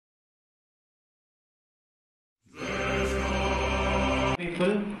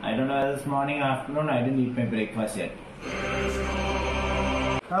people. I don't know, this morning or afternoon I didn't eat my breakfast yet.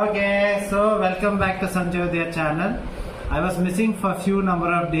 Okay, so welcome back to Sanjay Udaya channel. I was missing for a few number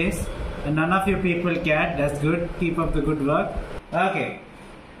of days and none of you people cared. That's good. Keep up the good work. Okay.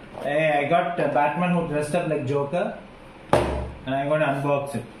 Hey, I got a Batman who dressed up like Joker and I'm going to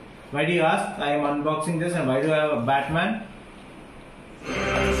unbox it. Why do you ask? I am unboxing this and why do I have a Batman?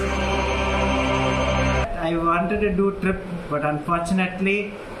 I wanted to do trip, but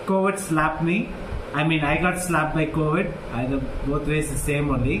unfortunately COVID slapped me. I mean, I got slapped by COVID. Either both ways the same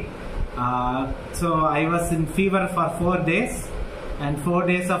only. So I was in fever for 4 days, and 4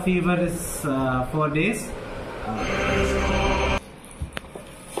 days of fever is 4 days.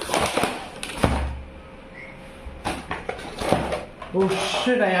 Oh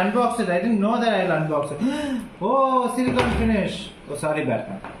shit, I unboxed it. I didn't know that I'll unbox it. Oh, silicone finish. Oh, sorry,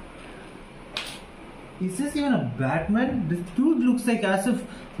 Batman. Is this even a Batman? This dude looks like as if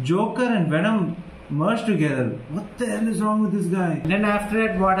Joker and Venom merged together. What the hell is wrong with this guy? And then after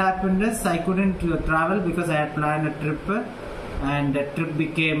that, what happened is I couldn't travel because I had planned a trip, and that trip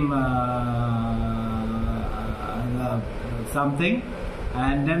became something.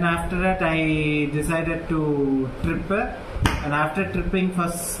 And then after that, I decided to trip. And after tripping for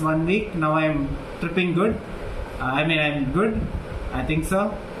 1 week, now I'm tripping good. I mean, I'm good. I think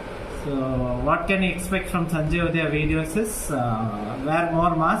so. So, what can you expect from Sanjay Udaya videos is wear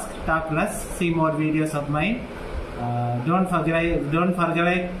more mask, talk less, see more videos of mine. Don't forget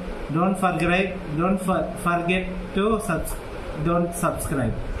to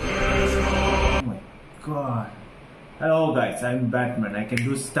subscribe. Oh my god. Hello guys, I'm Batman. I can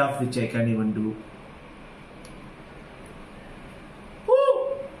do stuff which I can't even do.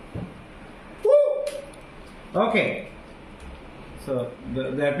 Okay, so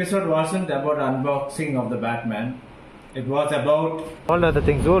the episode wasn't about unboxing of the Batman. It was about all other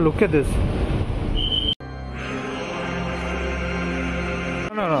things. Oh, look at this.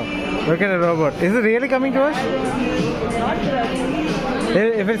 No. Look at the robot. Is it really coming to us?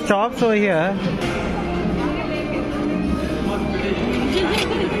 If it stops over here.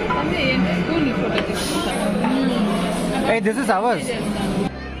 Hey, this is ours.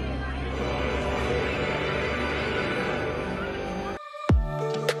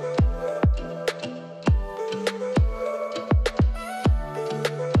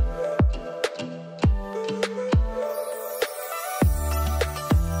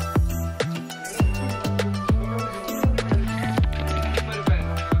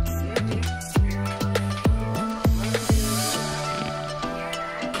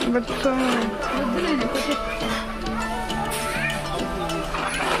 But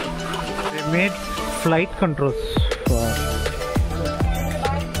they made flight controls for.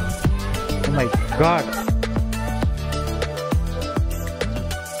 Oh my god!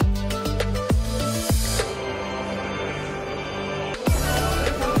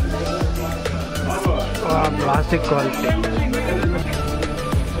 Oh, plastic quality.